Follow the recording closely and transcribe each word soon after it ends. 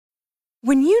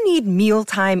When you need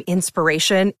mealtime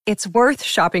inspiration, it's worth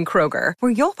shopping Kroger,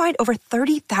 where you'll find over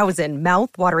 30,000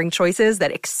 mouth-watering choices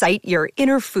that excite your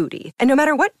inner foodie. And no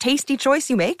matter what tasty choice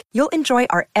you make, you'll enjoy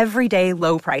our everyday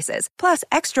low prices, plus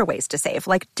extra ways to save,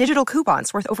 like digital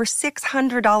coupons worth over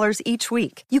 $600 each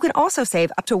week. You can also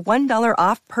save up to $1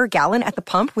 off per gallon at the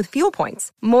pump with fuel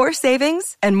points. More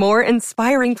savings and more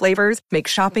inspiring flavors make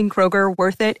shopping Kroger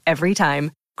worth it every time.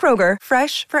 Kroger,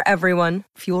 fresh for everyone.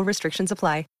 Fuel restrictions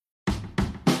apply.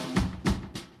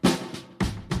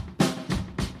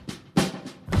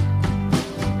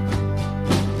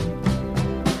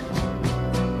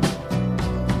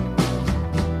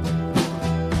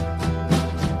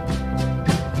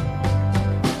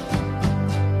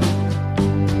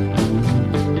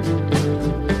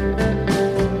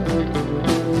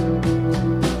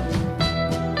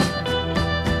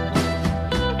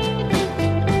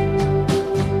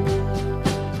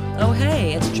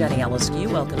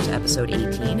 Welcome to episode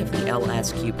 18 of the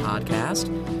LSQ podcast.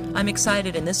 I'm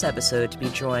excited in this episode to be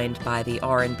joined by the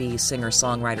R&B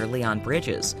singer-songwriter Leon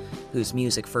Bridges, whose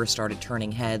music first started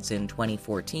turning heads in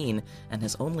 2014 and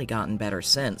has only gotten better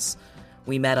since.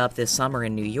 We met up this summer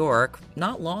in New York,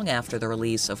 not long after the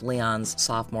release of Leon's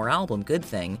sophomore album, Good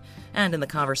Thing, and in the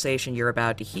conversation you're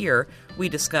about to hear, we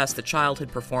discussed the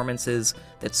childhood performances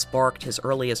that sparked his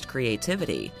earliest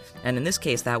creativity, and in this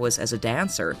case that was as a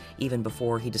dancer, even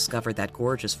before he discovered that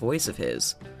gorgeous voice of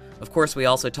his. Of course, we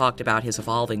also talked about his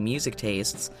evolving music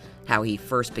tastes, how he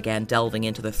first began delving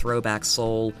into the throwback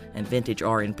soul and vintage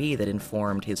R&B that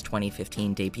informed his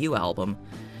 2015 debut album,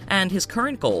 and his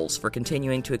current goals for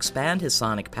continuing to expand his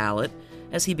sonic palette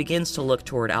as he begins to look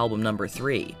toward album number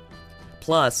 3.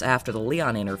 Plus, after the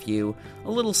Leon interview, a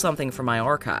little something from my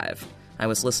archive. I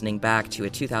was listening back to a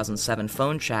 2007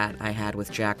 phone chat I had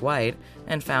with Jack White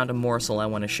and found a morsel I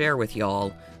want to share with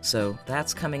y'all, so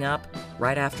that's coming up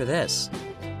right after this.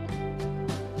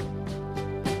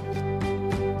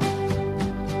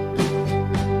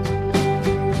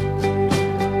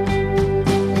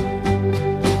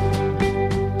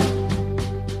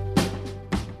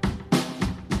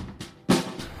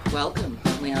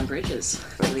 Bridges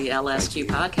for the LSQ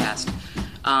podcast.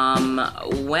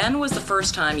 When was the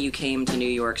first time you came to New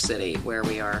York City, where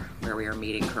we are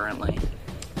meeting currently?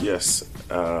 Yes,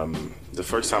 the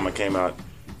first time I came out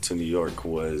to New York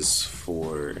was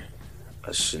for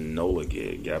a Shinola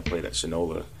gig. Yeah, I played at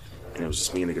Shinola, and it was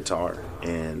just me and the guitar.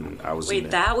 And I was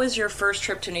that was your first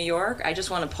trip to New York? I just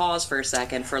want to pause for a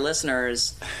second for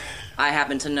listeners. I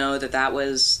happen to know that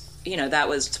was. That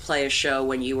was to play a show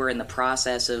when you were in the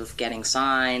process of getting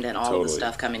signed and all of the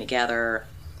stuff coming together.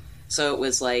 So it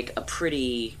was like a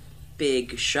pretty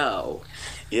big show.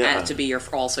 Yeah. And to be your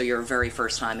very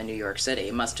first time in New York City.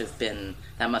 That must have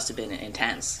been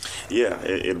intense. Yeah,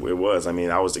 it was. I mean,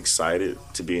 I was excited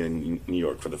to be in New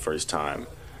York for the first time.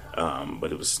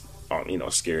 But it was,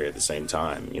 scary at the same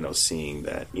time, seeing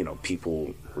that,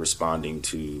 people responding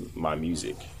to my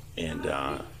music. And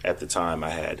at the time I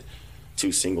had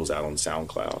 2 singles out on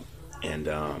SoundCloud, and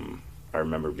I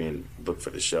remember being booked for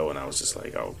the show, and I was just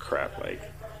like, oh crap, like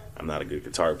I'm not a good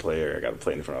guitar player, I got to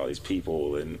play in front of all these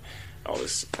people and all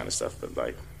this kind of stuff, but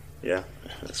like, yeah,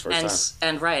 that's the first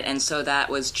time. And so that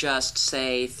was just,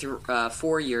 say,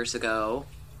 4 years ago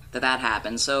that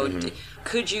happened, so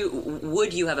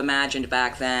would you have imagined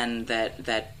back then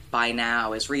that by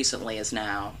now, as recently as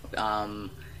now,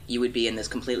 you would be in this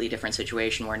completely different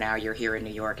situation where now you're here in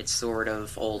New York? It's sort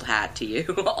of old hat to you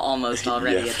almost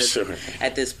already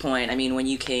at this point. I mean, when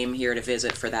you came here to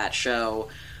visit for that show,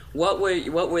 what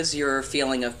was your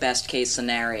feeling of best case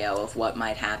scenario of what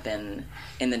might happen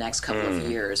in the next couple of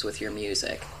years with your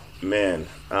music? Man.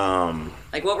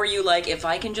 Like, what were you like, if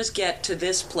I can just get to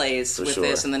this place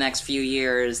this in the next few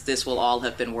years, this will all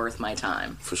have been worth my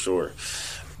time? For sure.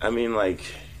 I mean, like,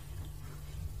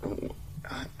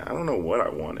 I don't know what I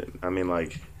wanted. I mean,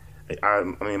 like,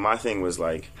 my thing was,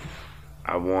 like,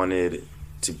 I wanted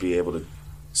to be able to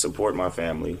support my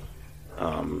family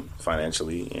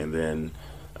financially, and then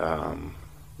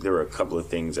there were a couple of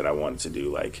things that I wanted to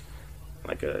do, like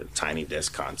a Tiny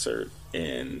Desk concert,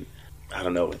 and I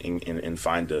don't know, and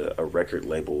find a record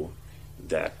label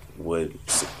that would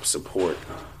support,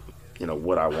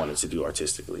 what I wanted to do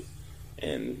artistically,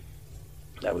 and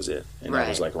that was it. And that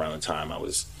was like around the time I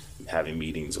was having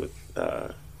meetings with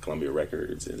Columbia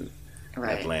Records and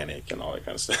Atlantic and all that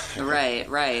kind of stuff.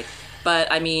 Right.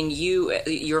 But I mean,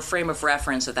 your frame of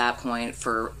reference at that point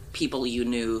for people you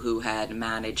knew who had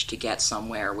managed to get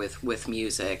somewhere with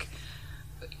music,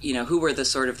 who were the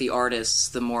sort of the artists,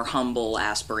 the more humble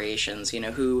aspirations?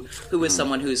 Who was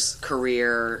someone whose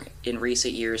career in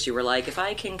recent years you were like, if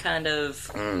I can kind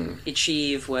of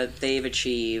achieve what they've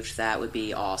achieved, that would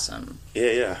be awesome.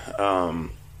 Yeah.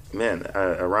 Man,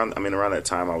 around that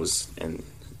time I was, and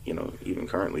even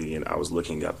currently, I was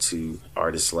looking up to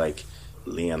artists like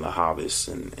Lianne La Havas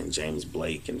and James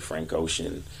Blake and Frank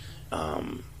Ocean,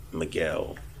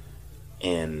 Miguel,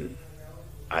 and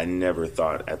I never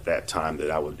thought at that time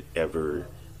that I would ever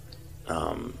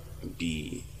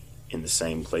be in the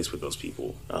same place with those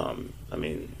people.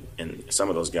 And some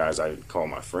of those guys I call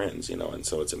my friends, and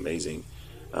so it's amazing,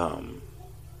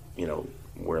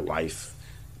 where life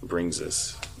brings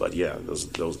us. But yeah, those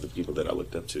are the people that I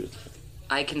looked up to.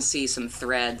 I can see some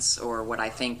threads or what I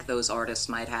think those artists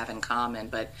might have in common,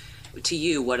 but to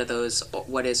you, what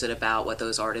is it about what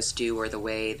those artists do or the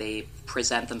way they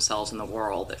present themselves in the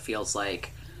world that feels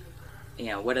like,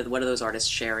 what do those artists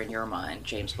share in your mind,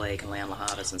 James Blake and Lianne La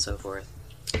Havas and so forth?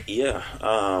 Yeah.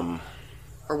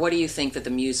 Or what do you think that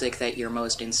the music that you're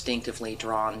most instinctively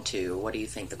drawn to, what do you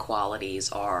think the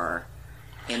qualities are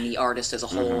in the artist as a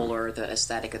whole or the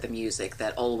aesthetic of the music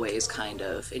that always kind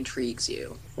of intrigues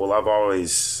you? Well, I've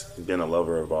always been a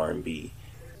lover of R&B,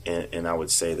 and I would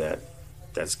say that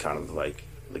that's kind of like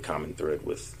the common thread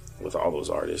with all those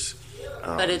artists.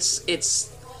 But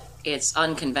it's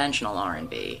unconventional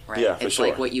R&B, right? Yeah, for it's sure.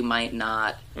 like what you might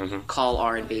not call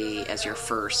R&B as your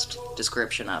first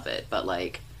description of it, but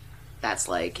like that's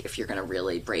like if you're going to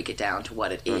really break it down to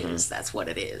what it is, that's what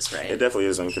it is, right? It definitely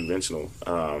is unconventional.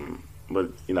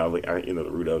 But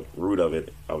the root of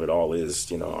it all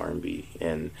is R&B,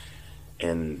 and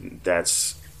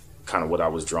that's kind of what I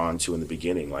was drawn to in the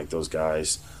beginning. Like, those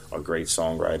guys are great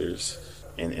songwriters,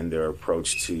 and their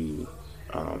approach to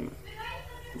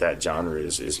that genre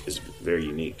is very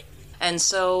unique. And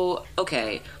so,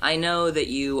 okay, I know that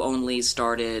you only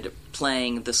started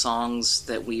playing the songs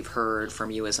that we've heard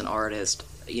from you as an artist,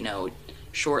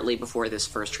 shortly before this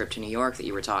first trip to New York that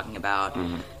you were talking about.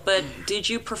 But did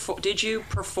you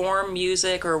perform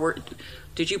music, or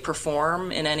did you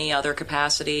perform in any other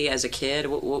capacity as a kid?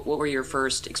 What were your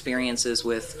first experiences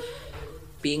with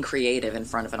being creative in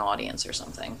front of an audience or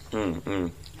something?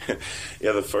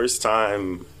 Yeah, the first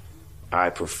time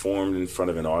I performed in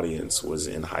front of an audience was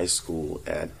in high school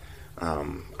at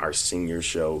our senior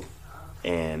show,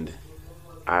 and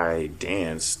I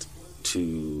danced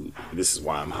to This Is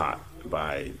Why I'm Hot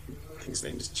by, I think his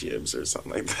name is Jibbs or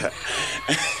something like that.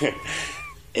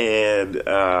 And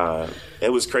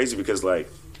it was crazy because, like,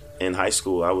 in high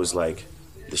school, I was like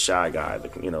the shy guy, the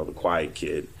quiet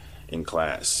kid in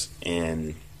class,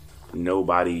 and none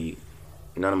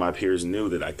of my peers knew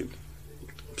that I could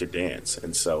dance,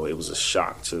 and so it was a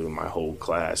shock to my whole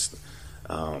class.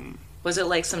 Was it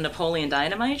like some Napoleon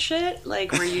Dynamite shit?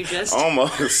 Like, were you just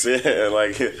almost, yeah,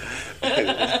 like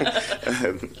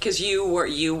because you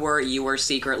were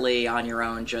secretly on your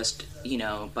own, just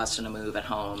busting a move at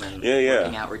home and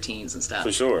working out routines and stuff.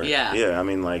 For sure, yeah. I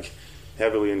mean, like,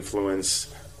 heavily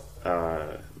influenced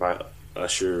by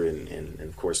Usher and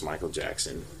of course Michael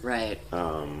Jackson. Right.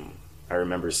 I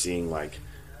remember seeing like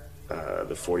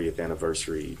the 40th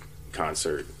anniversary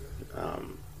concert.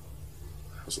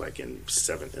 I was like in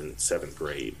seventh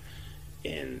grade,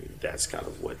 and that's kind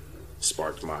of what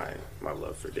sparked my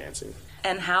love for dancing.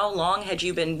 And how long had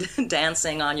you been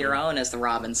dancing on your own, as the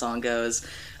Robin song goes,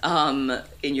 in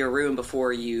your room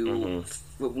before you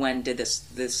when did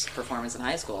this performance in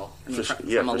high school? I mean,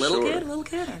 from a little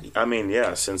kid? Or? I mean,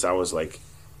 yeah, since I was like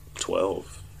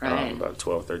 12, right. About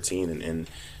 12, 13, and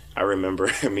I remember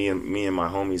me and my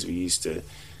homies, we used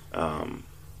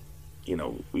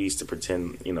to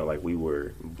pretend, like we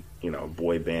were,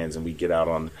 boy bands, and we get out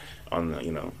on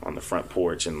the front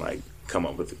porch and like come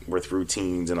up with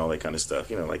routines and all that kind of stuff,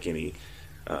 like any,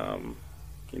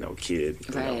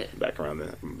 kid, right. back around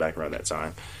that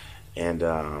time. And,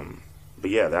 but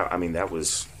yeah, that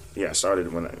was, I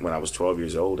started when I was 12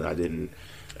 years old, and I didn't,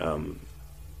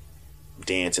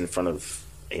 dance in front of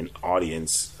an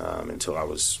audience, until I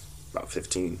was about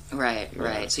 15.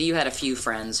 Right. So you had a few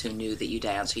friends who knew that you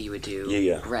danced, who you would do.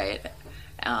 Yeah. Right.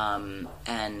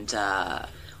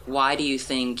 Why do you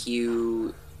think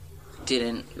you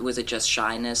didn't? Was it just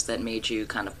shyness that made you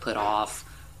kind of put off,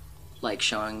 like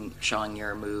showing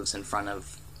your moves in front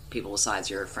of people besides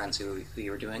your friends who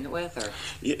you were doing it with? Or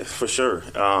yeah, for sure.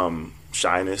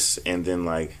 Shyness, and then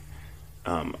like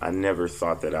I never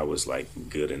thought that I was like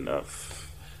good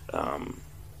enough.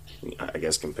 I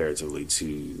guess comparatively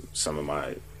to some of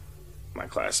my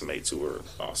classmates who were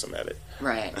awesome at it.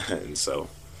 Right. And so,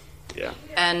 yeah.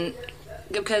 And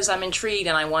because I'm intrigued,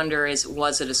 and I wonder,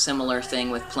 was it a similar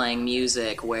thing with playing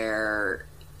music, where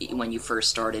when you first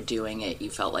started doing it, you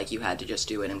felt like you had to just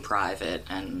do it in private,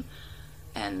 and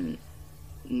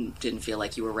didn't feel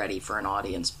like you were ready for an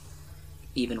audience,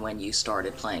 even when you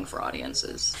started playing for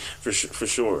audiences? For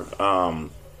sure.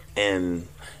 And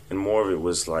more of it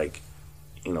was like,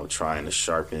 trying to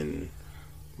sharpen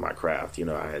my craft.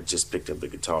 I had just picked up the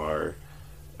guitar,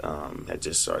 had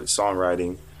just started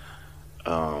songwriting.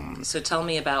 So tell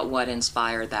me about what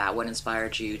inspired that. What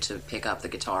inspired you to pick up the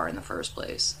guitar in the first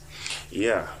place?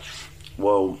 Yeah.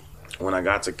 Well, when I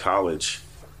got to college,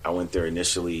 I went there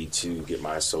initially to get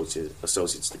my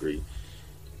associate's degree,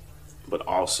 but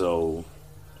also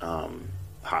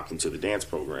hopped into the dance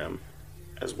program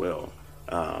as well.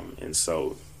 And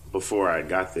so before I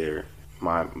got there,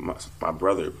 my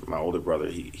brother, my older brother,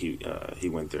 he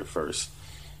went there first,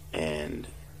 and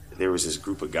there was this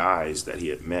group of guys that he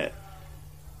had met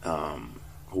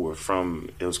who were from.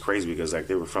 It was crazy because like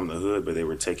they were from the hood, but they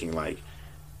were taking like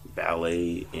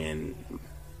ballet and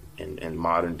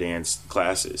modern dance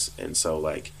classes, and so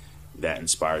like that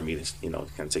inspired me to kind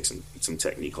of take some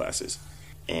technique classes.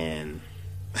 And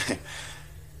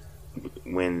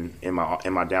when in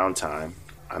my downtime,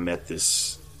 I met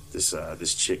this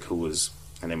chick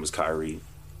her name was Kyrie,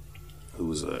 who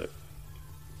was a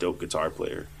dope guitar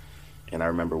player. And I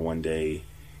remember one day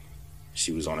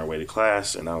she was on her way to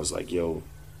class, and I was like, yo,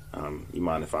 you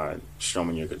mind if I strum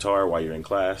on your guitar while you're in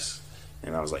class?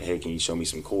 And I was like, hey, can you show me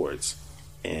some chords?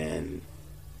 And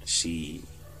she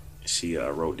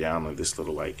wrote down like this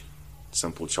little like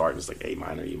simple chart. It was like A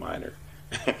minor, E minor.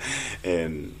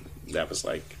 And that was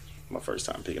like my first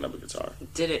time picking up a guitar.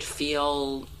 Did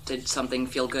something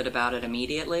feel good about it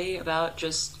immediately, about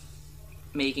just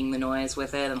making the noise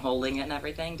with it and holding it and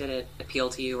everything? Did it appeal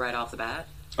to you right off the bat?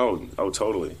 Oh,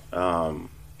 totally.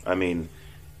 I mean,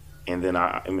 and then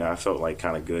I felt like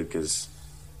kind of good because,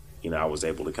 I was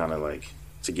able to kind of like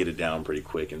to get it down pretty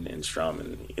quick and strum,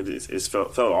 and it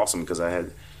felt awesome because I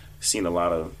had seen a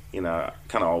lot of, I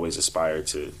kind of always aspired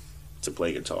to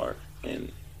play guitar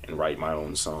and write my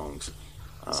own songs.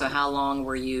 So how long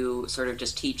were you sort of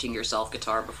just teaching yourself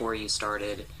guitar before you start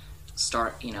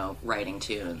writing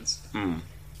tunes?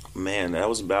 Man, that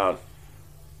was about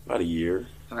a year.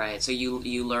 Right. So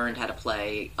you learned how to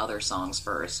play other songs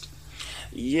first.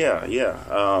 Yeah.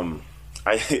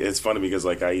 It's funny because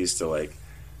like I used to like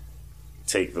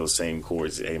take those same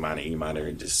chords, A minor, E minor,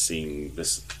 and just sing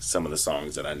some of the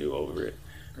songs that I knew over it.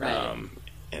 Right.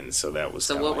 And so that was.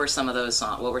 So what were some of those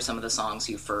songs? What were some of the songs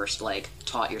you first like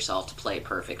taught yourself to play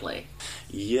perfectly?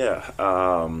 Yeah,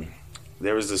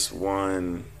 there was this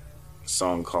one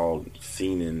song called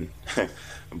 "Fiendin"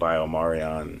 by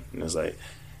Omarion, and it was like,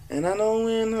 and I know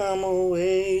when I'm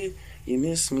away, you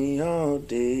miss me all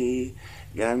day,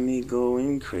 got me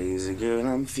going crazy, girl,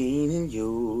 I'm fiending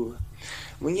you.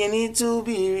 When you need to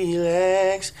be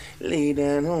relaxed, lay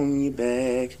down on your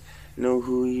back, know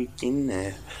who you can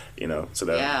have. So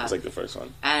that was like the first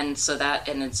one. And so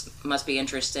it must be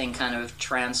interesting kind of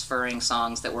transferring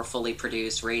songs that were fully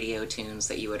produced radio tunes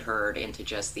that you had heard into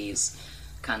just these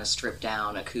kind of stripped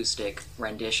down acoustic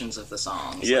renditions of the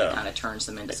songs. Yeah. It kind of turns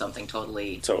them into something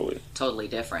totally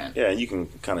different. Yeah, and you can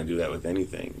kind of do that with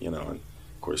anything, and of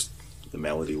course the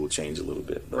melody will change a little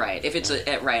bit. But, right. If it's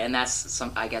right, and that's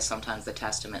I guess sometimes the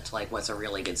testament to like what's a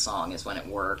really good song is when it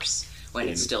works, when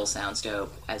it still sounds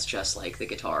dope as just like the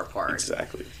guitar part.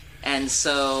 Exactly. And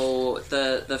so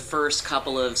the first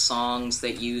couple of songs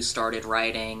that you started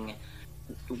writing,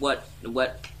 what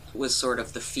was sort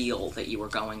of the feel that you were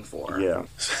going for? Yeah.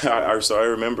 So I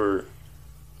remember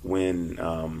when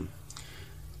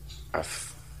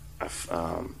I've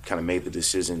kind of made the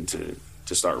decision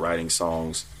to start writing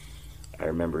songs. I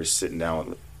remember sitting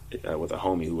down with a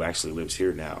homie who actually lives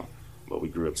here now, but we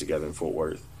grew up together in Fort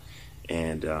Worth.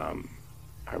 And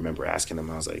I remember asking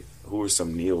him, I was like, who are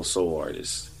some neo soul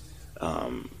artists?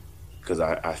 Because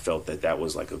I felt that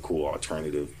was like a cool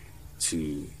alternative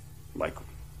to like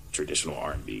traditional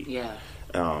R&B. Yeah.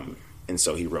 And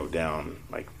so he wrote down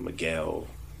like Miguel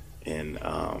and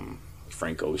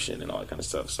Frank Ocean and all that kind of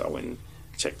stuff. So I went and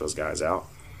checked those guys out.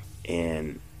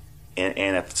 And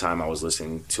at the time I was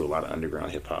listening to a lot of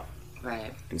underground hip hop.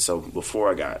 Right. And so before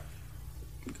I got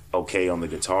okay on the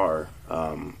guitar,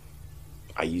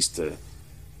 I used to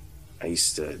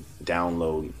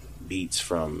download beats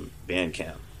from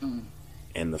Bandcamp. Mm.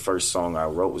 And the first song I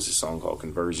wrote was a song called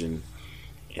Conversion.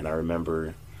 And I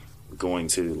remember going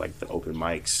to like the open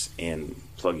mics and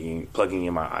plugging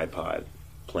in my iPod,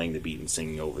 playing the beat and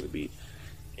singing over the beat.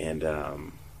 And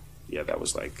that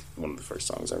was like one of the first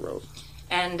songs I wrote.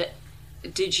 And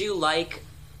did you like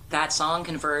that song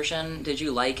Conversion, did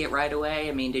you like it right away?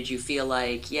 I mean, did you feel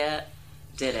like, yeah,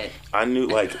 did it? I knew,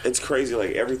 like, it's crazy,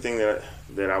 like, everything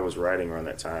that I was writing around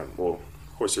that time, well,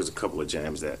 of course, there's a couple of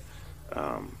jams that,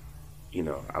 you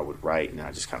know, I would write and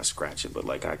I just kind of scratch it, but,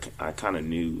 like, I kind of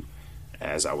knew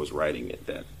as I was writing it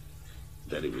that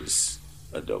it was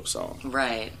a dope song.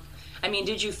 Right. I mean,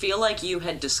 did you feel like you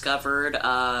had discovered,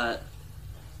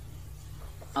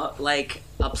 like,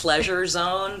 a pleasure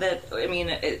zone that, I mean,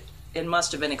 it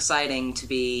must have been exciting to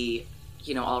be,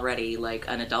 you know, already like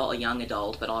an adult, a young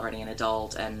adult, but already an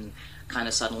adult, and kind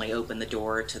of suddenly open the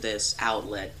door to this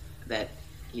outlet that,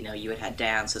 you know, you had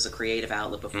dance as a creative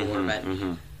outlet before, but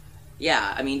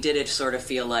yeah, I mean, did it sort of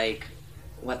feel like,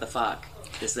 what the fuck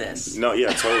is this? No,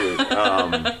 yeah, totally.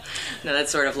 No,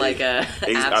 that's sort of like a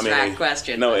abstract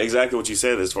question. No, exactly what you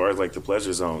said as far as like the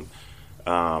pleasure zone,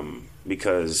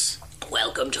 because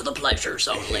welcome to the pleasure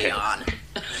zone, Leon.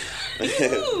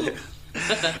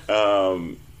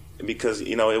 Because,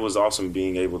 you know, it was awesome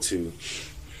being able to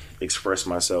express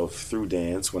myself through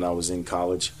dance when I was in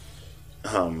college.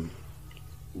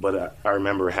 But I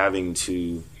remember having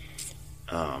to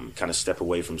kind of step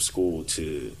away from school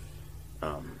to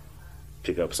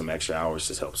pick up some extra hours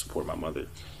to help support my mother.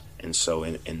 And so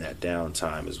in that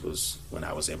downtime was when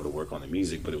I was able to work on the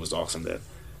music. But it was awesome that,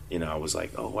 you know, I was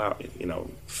like, oh, wow, you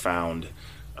know, found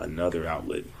another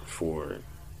outlet for,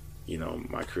 you know,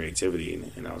 my creativity,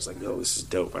 and I was like, oh, this is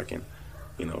dope. I can,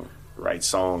 you know, write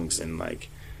songs, and like,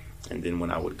 and then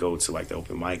when I would go to like the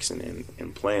open mics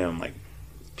and play them, like,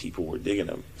 people were digging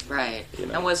them. Right. You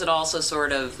know? And was it also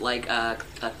sort of like a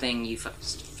thing you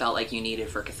felt like you needed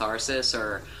for catharsis,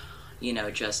 or, you know,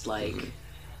 just like,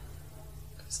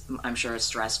 I'm sure it's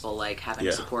stressful, like having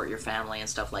to support your family and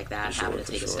stuff like that, having to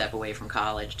take a step away from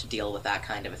college to deal with that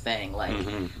kind of a thing, like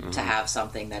to have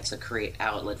something that's a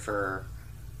outlet for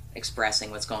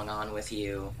expressing what's going on with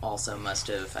you also must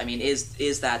have, I mean,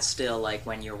 is that still like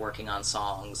when you're working on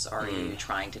songs, are you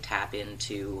trying to tap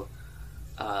into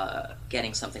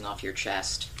getting something off your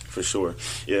chest? For sure.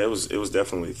 Yeah, it was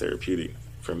definitely therapeutic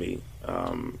for me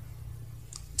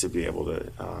to be able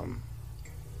to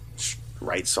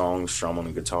write songs, strum on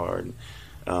the guitar, and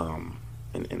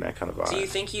that kind of vibe. Do you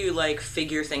think you like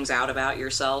figure things out about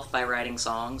yourself by writing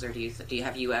songs, or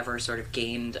have you ever sort of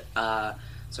gained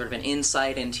sort of an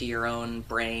insight into your own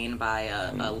brain by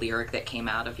a lyric that came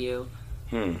out of you?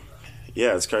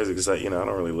 Yeah, it's crazy because I don't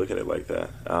really look at it like that.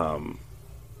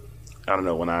 I don't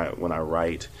know, when I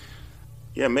write,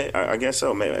 yeah, I guess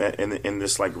so. In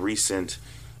this like recent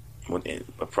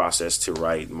a process to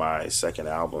write my second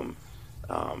album,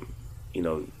 you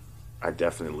know, I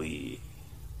definitely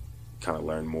kind of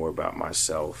learned more about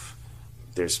myself.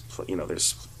 There's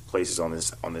places on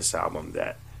this album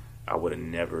that I would have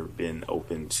never been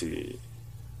open to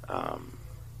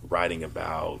writing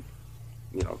about,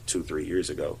 2-3 years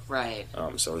ago. Right.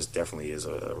 So it definitely is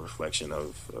a reflection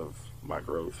of my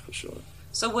growth, for sure.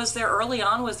 So was there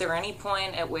any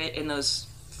point in those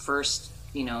first,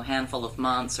 handful of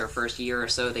months or first year or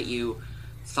so that you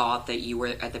thought that you were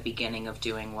at the beginning of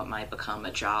doing what might become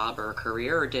a job or a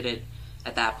career, or did it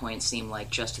at that point seem like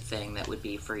just a thing that would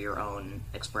be for your own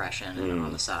expression and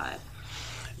on the side?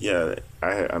 Yeah,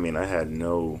 I mean, I had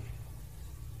no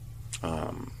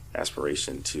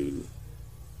aspiration to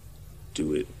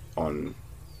do it on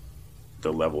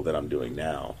the level that I'm doing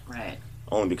now. Right.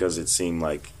 Only because it seemed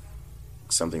like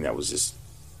something that was just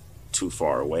too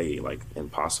far away, like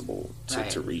impossible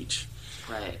to reach.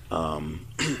 Right.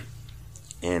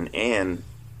 And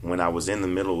when I was in the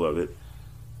middle of it,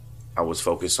 I was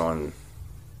focused on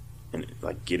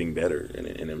like getting better and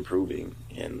improving.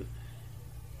 And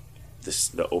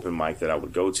the open mic that I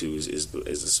would go to is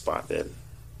the spot that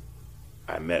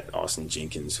I met Austin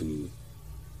Jenkins, who,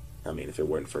 I mean, if it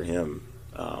weren't for him,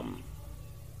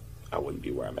 I wouldn't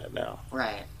be where I'm at now.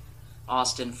 Right.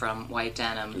 Austin from White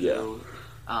Denim, who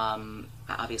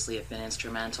obviously have been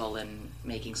instrumental in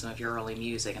making some of your early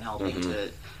music and helping to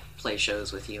play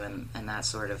shows with you and that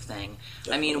sort of thing.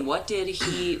 Definitely. I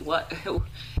mean,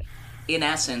 in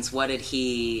essence, what did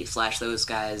he / those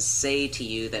guys say to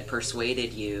you that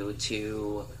persuaded you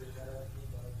to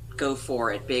go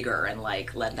for it bigger and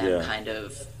like let them kind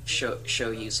of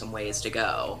show you some ways to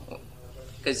go?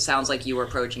 Because it sounds like you were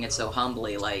approaching it so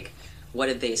humbly. Like, what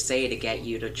did they say to get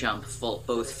you to jump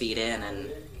both feet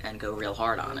in and go real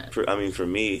hard on it? For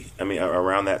me,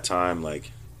 around that time,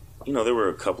 like, there were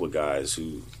a couple of guys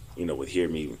who, would hear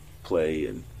me play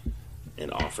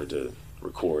and offer to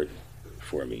record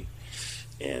for me.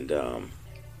 And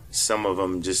some of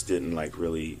them just didn't, like,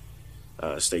 really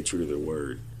stay true to their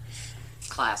word.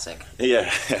 Classic.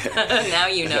 Yeah. Now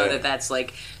you know that's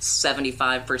like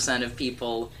 75% of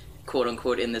people quote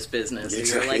unquote in this business.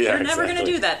 Exactly. You're like, you're never going to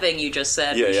do that thing you just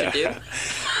said you should do.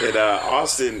 And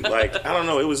Austin, like, I don't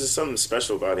know, it was just something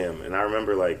special about him. And I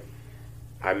remember, like,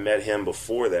 I met him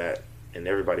before that, and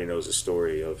everybody knows the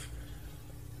story of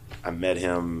I met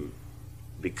him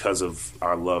because of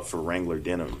our love for Wrangler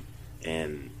denim.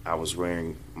 And I was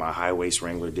wearing my high-waist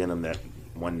Wrangler denim that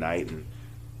one night, and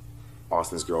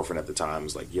Austin's girlfriend at the time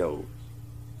was like, yo,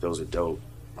 those are dope.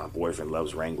 My boyfriend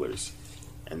loves Wranglers.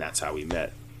 And that's how we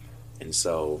met. And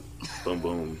so, boom,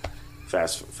 boom,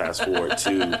 fast forward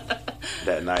to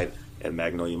that night at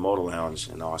Magnolia Motor Lounge,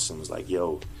 and Austin was like,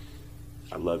 yo,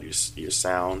 I love your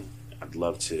sound. I'd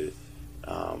love to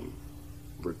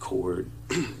record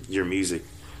your music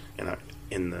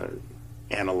in the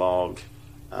analog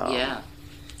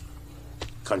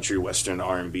country western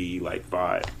R&B like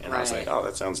vibe. And I was like, oh,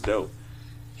 that sounds dope.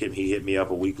 He hit me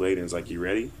up a week later and was like, you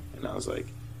ready? And I was like,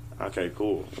 okay,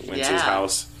 cool. Went to his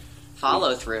house.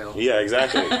 Follow through. Yeah,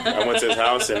 exactly. I went to his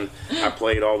house and I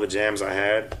played all the jams I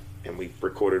had, and we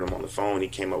recorded them on the phone. He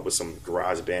came up with some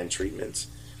garage band treatments.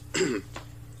 And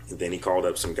then he called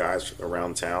up some guys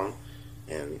around town,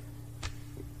 and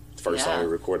the first song we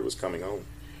recorded was Coming Home.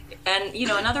 And, you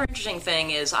know, another interesting thing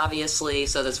is obviously,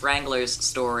 so this Wranglers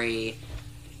story,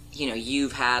 you know,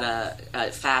 you've had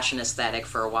a fashion aesthetic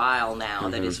for a while now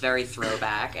that is very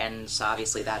throwback, and so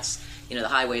obviously that's, you know, the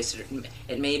high-waisted,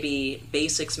 it may be,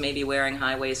 basics may be wearing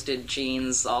high-waisted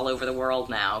jeans all over the world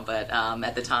now, but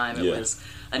at the time it was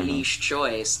a niche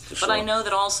choice. But I know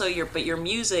that also your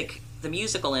music, the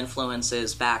musical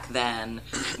influences back then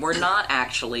were not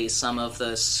actually some of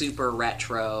the super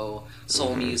retro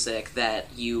soul music that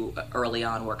you early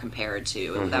on were compared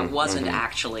to. That wasn't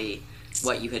actually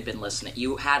what you had been listening.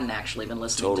 You hadn't actually been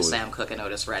listening to Sam Cooke and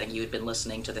Otis Redding. You had been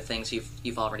listening to the things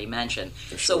you've already mentioned.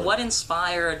 So what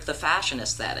inspired the fashion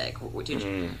aesthetic?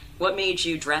 What made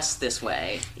you dress this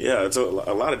way? Yeah, it's a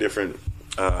lot of different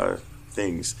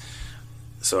things.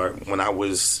 So when I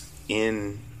was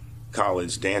in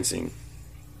college dancing,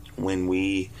 when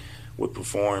we would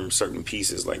perform certain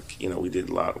pieces, like, you know, we did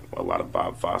a lot of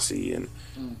Bob Fosse, and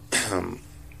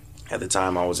at the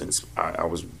time I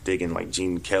was digging like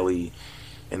Gene Kelly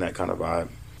and that kind of vibe.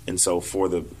 And so for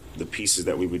the pieces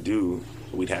that we would do,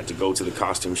 we'd have to go to the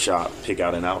costume shop, pick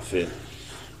out an outfit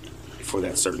for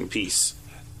that certain piece.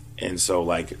 And so,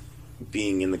 like,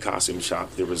 being in the costume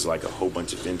shop, there was like a whole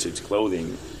bunch of vintage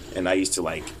clothing, and I used to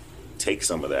like take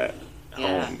some of that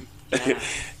home. Yeah.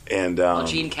 And well,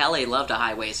 Gene Kelly loved a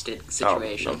high-waisted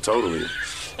situation. Oh, totally.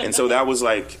 And so that was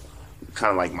like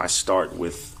kind of like my start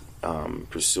with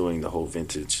pursuing the whole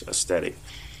vintage aesthetic.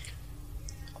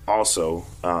 Also,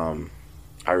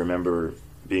 I remember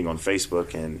being on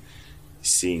Facebook and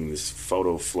seeing this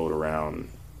photo float around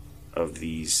of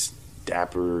these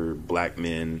dapper black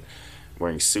men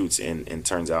wearing suits, and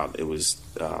turns out it was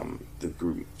the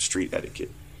group Street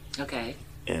Etiquette. Okay.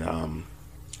 And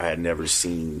I had never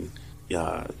seen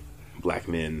black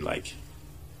men like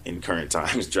in current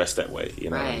times dressed that way, you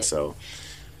know. Right. And so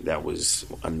that was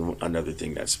another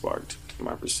thing that sparked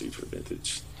my pursuit for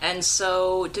vintage. And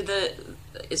so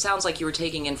it sounds like you were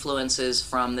taking influences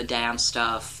from the dance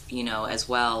stuff, you know, as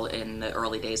well in the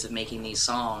early days of making these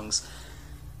songs.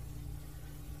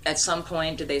 At some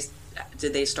point,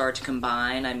 did they start to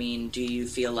combine? I mean, do you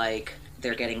feel like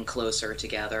they're getting closer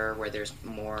together, where there's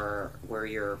more, where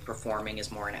your performing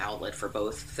is more an outlet for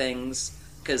both things?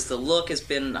 Because the look has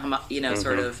been, you know,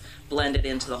 sort of blended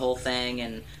into the whole thing,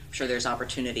 and I'm sure there's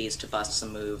opportunities to bust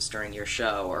some moves during your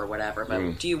show or whatever,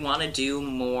 but do you want to do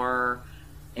more,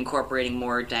 incorporating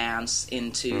more dance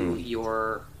into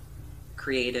your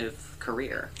creative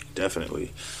career?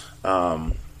 Definitely.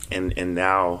 And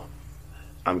now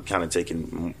I'm kind of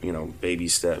taking, you know, baby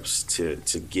steps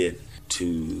to get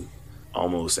to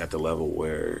almost at the level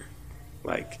where,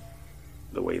 like,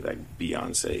 the way like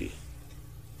Beyonce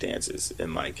dances,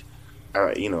 and like,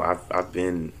 you know, I've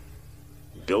been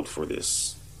built for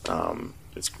this.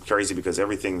 It's crazy because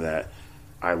everything that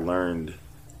I learned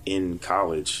in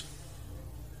college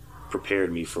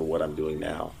prepared me for what I'm doing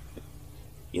now.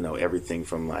 You know, everything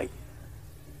from like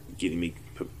getting me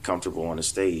comfortable on the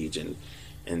stage, and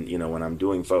you know, when I'm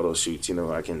doing photo shoots, you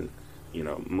know, I can, you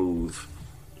know, move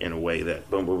in a way that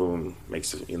boom, boom, boom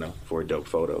makes it, you know, for a dope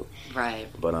photo. Right.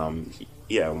 But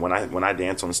yeah, when I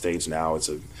dance on stage now, it's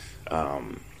a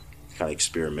kind of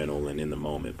experimental and in the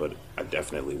moment. But I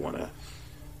definitely want to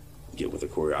get with a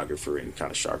choreographer and kind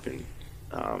of sharpen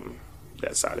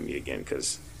that side of me again,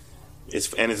 because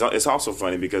it's also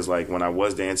funny because like when I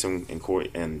was dancing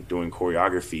and doing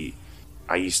choreography,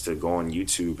 I used to go on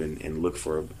YouTube and look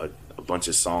for a bunch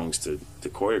of songs to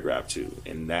choreograph to,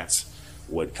 and that's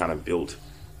what kind of built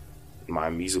my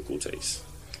musical taste.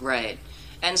 Right.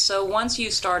 And so once you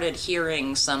started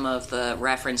hearing some of the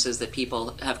references that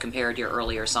people have compared your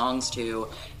earlier songs to,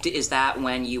 is that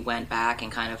when you went back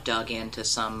and kind of dug into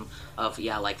some of,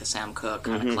 like the Sam Cooke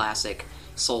kind of classic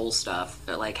soul stuff?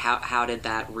 Like, how did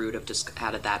that how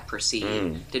did that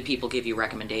proceed? Did people give you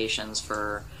recommendations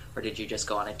for, or did you just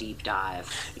go on a deep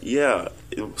dive? Yeah.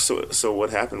 So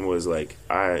what happened was, like,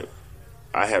 I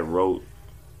had wrote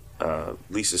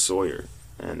Lisa Sawyer,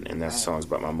 and that song's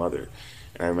about my mother.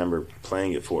 And I remember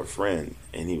playing it for a friend,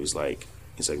 and he's like,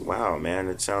 wow, man,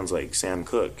 it sounds like Sam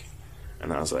Cooke.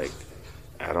 And I was like,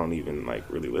 I don't even, like,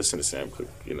 really listen to Sam Cooke,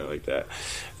 like that.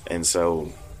 And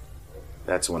so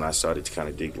that's when I started to kind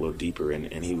of dig a little deeper.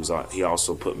 And he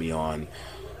also put me on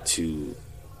to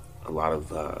a lot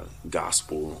of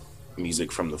gospel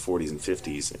music from the 40s and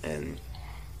 50s.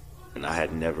 And I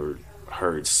had never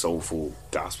heard soulful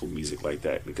gospel music like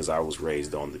that, because I was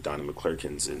raised on the Donnie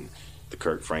McClurkins and the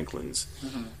Kirk Franklins.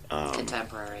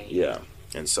 Contemporary. Yeah.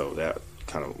 And so that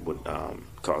kind of would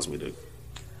cause me to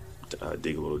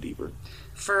dig a little deeper.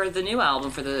 For the new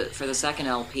album, for the second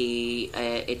LP,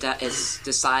 it is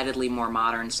decidedly more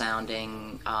modern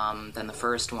sounding than the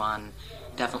first one.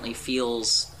 Definitely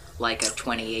feels like a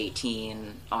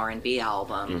 2018 R&B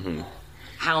album.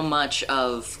 How much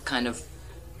of kind of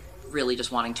really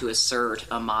just wanting to assert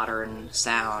a modern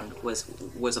sound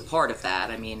was a part of that?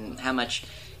 I mean, how much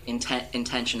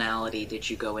intentionality did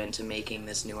you go into making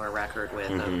this newer record with,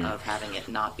 of having it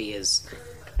not be as...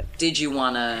 Did you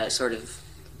want to sort of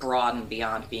broaden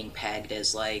beyond being pegged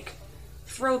as, like,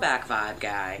 throwback vibe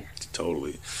guy?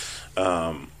 Totally.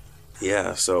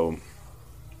 Yeah, so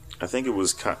I think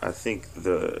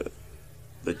the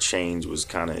change was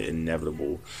kind of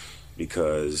inevitable,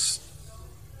 because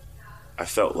I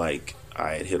felt like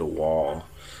I had hit a wall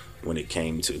when it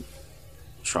came to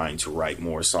trying to write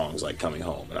more songs like Coming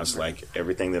Home. And I was like,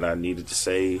 everything that I needed to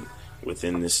say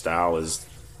within this style is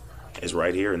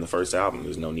right here in the first album.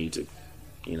 There's no need to,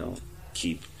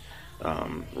 keep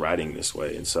writing this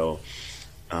way. And so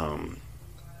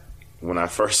when I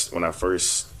first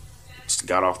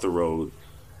got off the road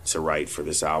to write for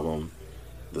this album,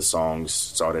 the songs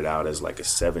started out as like a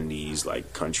 70s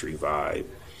like country vibe.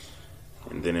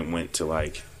 And then it went to,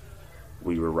 like,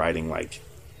 we were writing like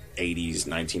 80s,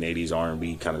 1980s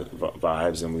R&B kind of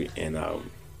vibes, and we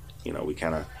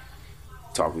kind of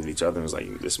talked with each other and was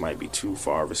like, this might be too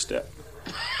far of a step.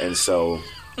 And so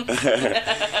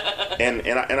and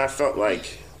I felt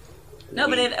like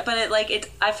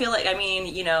I feel like, I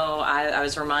mean, I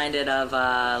was reminded of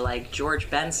like George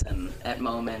Benson at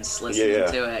moments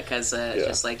listening to it, because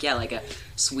just like a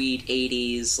sweet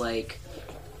 80s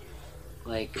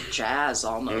like jazz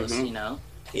almost,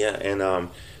 Yeah, and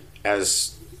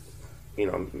as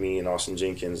me and Austin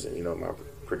Jenkins and my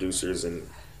producers and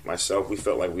myself, we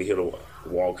felt like we hit a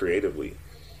wall creatively.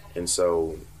 And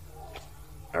so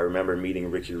I remember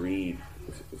meeting Ricky Reed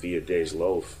via Dej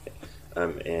Loaf,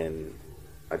 and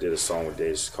I did a song with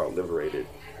Dej called Liberated.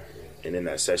 And in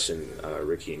that session,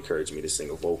 Ricky encouraged me to sing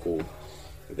a vocal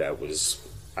that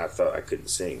I thought I couldn't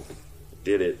sing.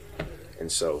 Did it.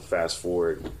 And so fast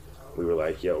forward, we were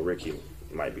like, yo, Ricky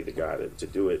might be the guy to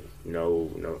do it. No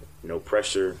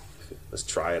pressure. Let's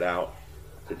try it out.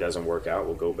 If it doesn't work out,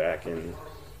 we'll go back and,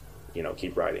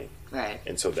 keep writing. Right.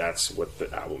 And so that's what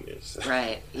the album is.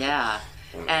 Right, yeah.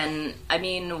 And, I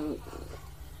mean,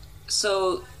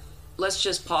 so let's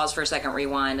just pause for a second,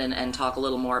 rewind, and talk a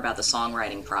little more about the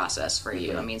songwriting process for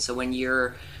you. I mean, so when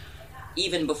you're,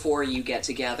 even before you get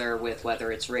together with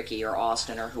whether it's Ricky or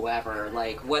Austin or whoever,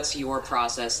 like, what's your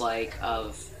process like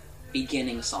of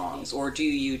beginning songs? Or do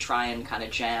you try and kind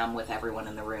of jam with everyone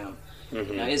in the room?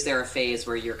 Is there a phase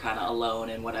where you're kind of alone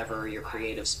in whatever your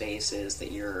creative space is that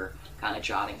you're kind of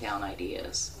jotting down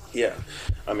ideas? Yeah.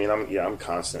 I mean, I'm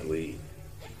constantly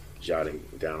jotting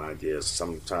down ideas.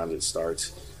 Sometimes it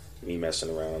starts me messing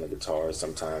around on the guitar.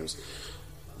 Sometimes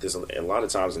there's a lot of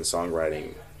times in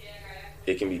songwriting,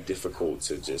 it can be difficult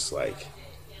to just like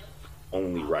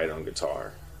only write on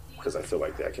guitar, because I feel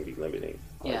like that can be limiting.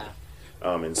 Yeah.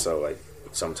 And so like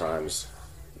sometimes,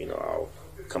 I'll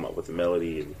come up with a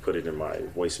melody and put it in my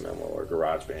voice memo or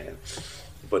GarageBand.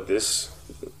 But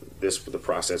the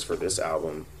process for this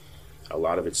album, a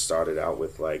lot of it started out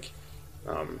with like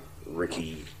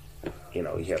Ricky, he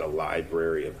had a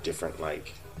library of different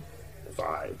like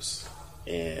vibes,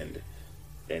 and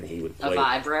he would play. A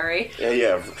library?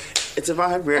 Yeah, it's a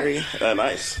library.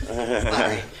 Nice.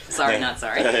 Sorry, not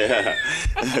sorry.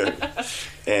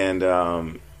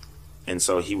 And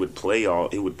so he would play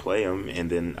them, and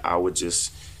then I would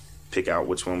just pick out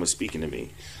which one was speaking to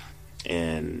me.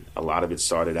 And a lot of it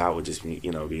started out with just me,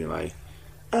 being like,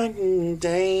 I'm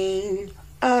down,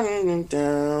 I'm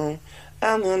down,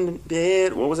 I'm on the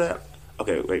bed. What was that?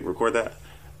 Okay, wait, record that.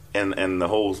 And the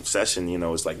whole session, you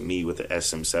know, is like me with the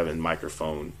SM7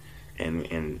 microphone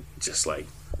and just like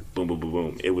boom, boom, boom,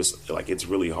 boom. It was like, it's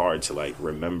really hard to like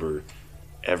remember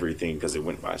everything because it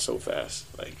went by so fast.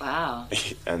 Like, wow.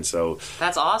 And so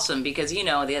that's awesome because, you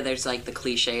know, there's like the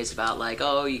cliches about like,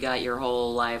 oh, you got your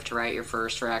whole life to write your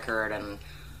first record and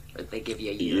they give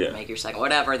you a year to make your second,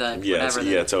 whatever the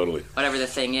totally, whatever the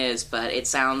thing is. But it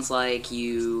sounds like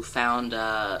you found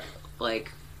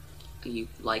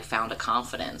found a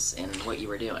confidence in what you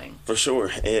were doing. For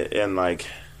sure. And like,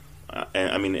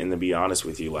 I mean, and to be honest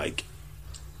with you, like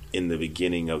in the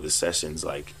beginning of the sessions,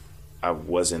 like I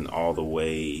wasn't all the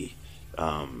way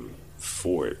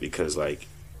for it because like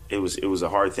it was a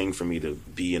hard thing for me to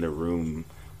be in a room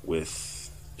with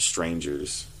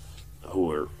strangers who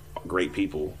are great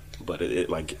people, but it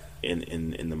like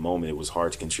in the moment it was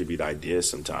hard to contribute ideas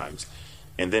sometimes.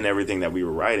 And then everything that we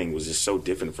were writing was just so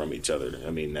different from each other. I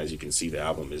mean, as you can see, the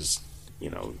album is, you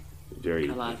know, very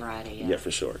a lot of variety. Yeah, for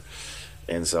sure.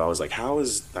 And so I was like, how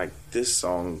is like this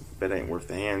song "Bet Ain't Worth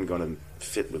the Hand" gonna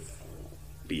fit with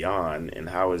Beyond, and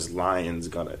how is Lions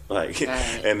gonna like?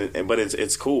 Right. But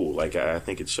it's cool. Like I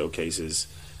think it showcases,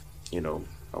 you know,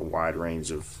 a wide range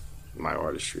of my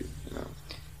artistry. You know,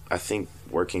 I think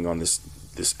working on this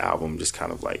album just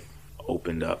kind of like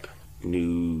opened up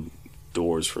new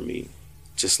doors for me.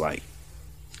 Just like,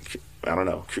 I don't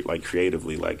know, like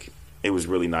creatively, like it was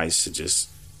really nice to just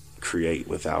create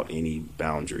without any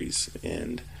boundaries.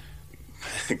 And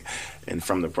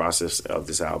from the process of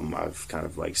this album, I've kind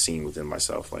of like seen within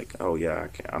myself, like, oh yeah,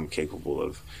 I'm capable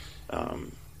of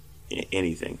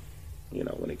anything, you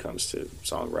know, when it comes to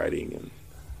songwriting and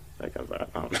that kind of,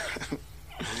 I don't know.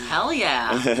 Hell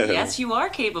yeah. Yes, you are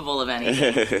capable of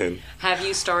anything. Have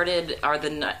you started,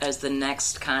 as the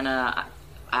next kind of,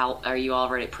 are you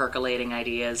already percolating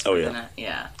ideas? Oh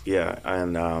yeah. Yeah,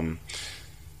 and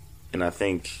I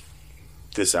think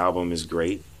this album is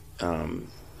great.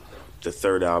 The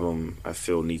third album I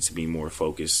feel needs to be more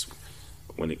focused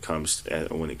when it comes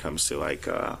to like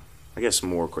I guess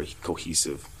more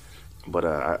cohesive. But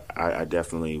I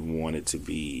definitely want it to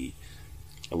be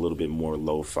a little bit more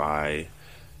lo-fi.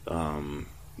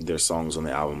 There's songs on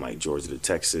the album like Georgia to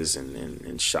Texas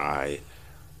and Shy.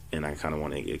 And I kind of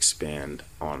want to expand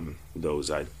on those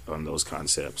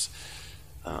concepts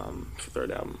for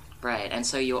third album. Right, and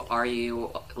so are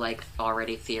you like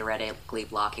already theoretically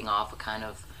blocking off a kind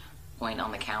of point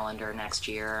on the calendar next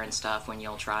year and stuff when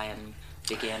you'll try and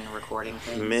begin recording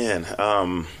things? Man,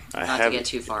 not to get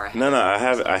too far ahead. No,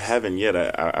 I haven't yet.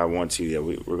 I want to. Yeah,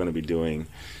 we're going to be doing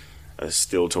a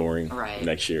still touring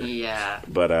next year. Yeah,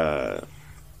 but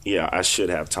yeah, I should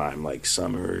have time like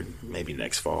summer, maybe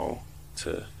next fall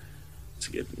to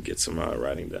get some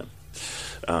writing done.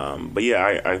 But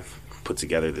yeah, I put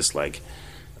together this like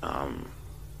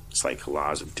it's like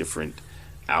collage of different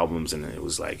albums, and it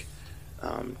was like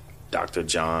Dr.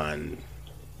 John,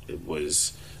 it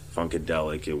was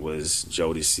Funkadelic, it was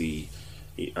Jodeci,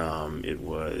 it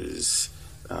was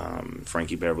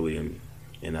Frankie Beverly and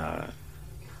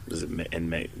was it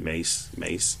Mace,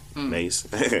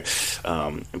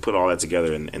 and put all that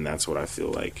together, and that's what I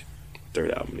feel like third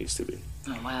album needs to be.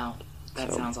 Oh wow.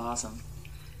 That sounds awesome.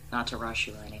 Not to rush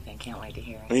you or anything. Can't wait to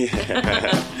hear it.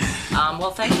 Yeah.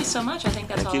 Well, thank you so much. I think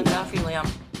that's all I've got for you,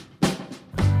 Liam.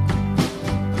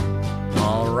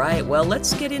 All right. Well,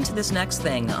 let's get into this next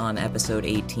thing on episode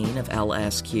 18 of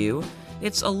LSQ.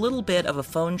 It's a little bit of a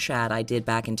phone chat I did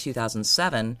back in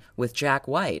 2007 with Jack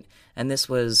White, and this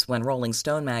was when Rolling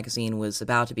Stone magazine was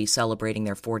about to be celebrating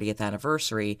their 40th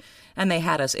anniversary, and they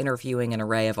had us interviewing an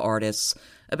array of artists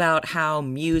about how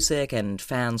music and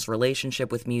fans'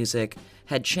 relationship with music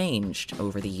had changed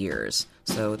over the years.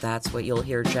 So that's what you'll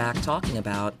hear Jack talking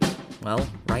about, well,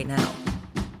 right now.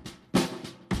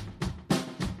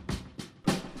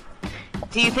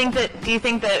 Do you think that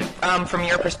from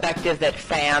your perspective that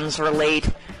fans relate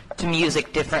to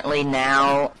music differently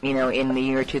now, you know, in the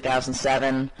year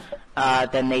 2007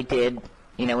 than they did,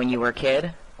 you know, when you were a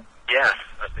kid? Yes,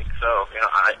 I think so. You know,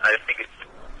 I think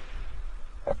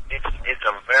it's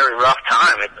a very rough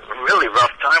time. It's a really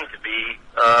rough time to be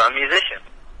a musician,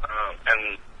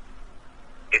 and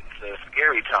it's a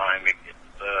scary time. It's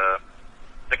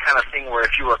the kind of thing where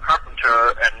if you were a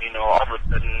carpenter and, you know, all of a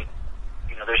sudden,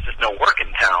 you know, there's just no work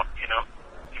in town, you know,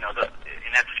 in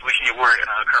that situation you worry, a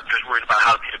carpenter's worried about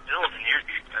how to pay the bills, and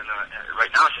right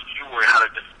now it's just you worry how to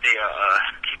just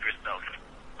keep yourself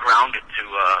grounded to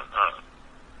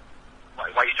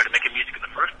why you started making music in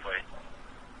the first place.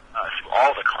 Through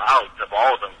all the clouds of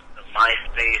all of them, the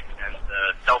MySpace and the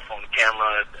cell phone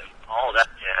cameras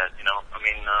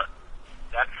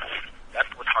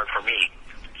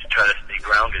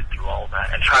do all of that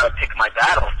and try to pick my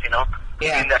battles, you know?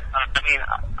 Yeah.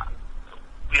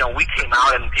 We came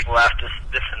out and people asked us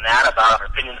this and that about our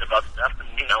opinions about stuff, and,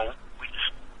 you know, we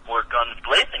just were guns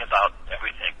blazing about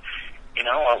everything. You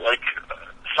know,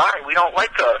 sorry, we don't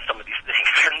like some of these things.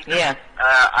 And, yeah.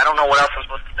 I don't know what else I'm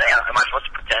supposed to say. Am I supposed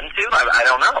to pretend to? I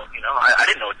don't know. You know, I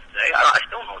didn't know what to say. I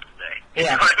still don't know what to say. Yeah.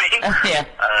 You know what I mean? Yeah.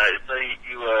 So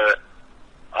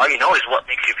all you know is what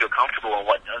makes you feel comfortable and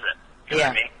what doesn't. You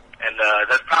know what I mean? And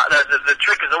the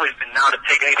trick has always been now to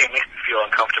take anything that makes me feel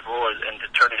uncomfortable and to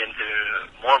turn it into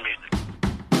more music.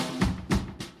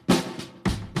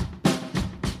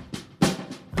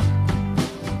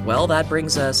 Well, that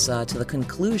brings us to the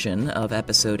conclusion of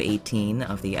episode 18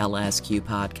 of the LSQ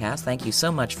podcast. Thank you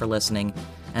so much for listening.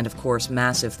 And of course,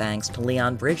 massive thanks to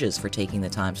Leon Bridges for taking the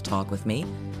time to talk with me.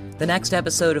 The next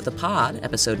episode of the pod,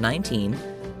 episode 19,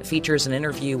 features an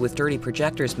interview with Dirty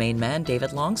Projectors main man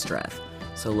David Longstreth.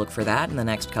 So look for that in the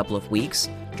next couple of weeks.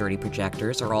 Dirty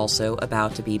Projectors are also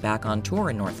about to be back on tour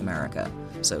in North America.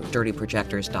 So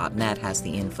dirtyprojectors.net has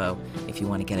the info if you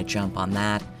want to get a jump on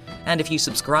that. And if you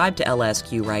subscribe to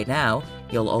LSQ right now,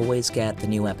 you'll always get the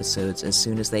new episodes as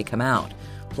soon as they come out.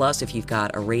 Plus, if you've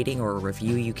got a rating or a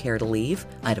review you care to leave,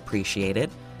 I'd appreciate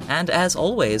it. And as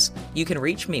always, you can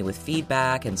reach me with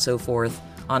feedback and so forth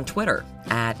on Twitter,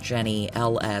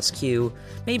 @JennyLSQ.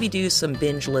 Maybe do some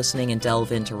binge listening and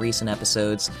delve into recent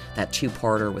episodes, that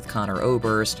two-parter with Connor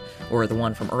Oberst, or the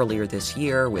one from earlier this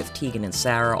year with Tegan and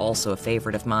Sarah, also a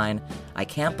favorite of mine. I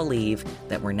can't believe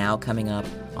that we're now coming up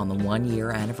on the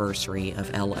 1-year anniversary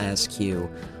of LSQ.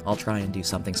 I'll try and do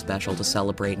something special to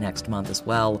celebrate next month as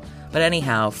well. But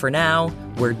anyhow, for now,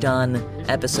 we're done.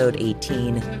 Episode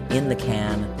 18 in the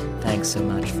can. Thanks so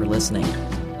much for listening.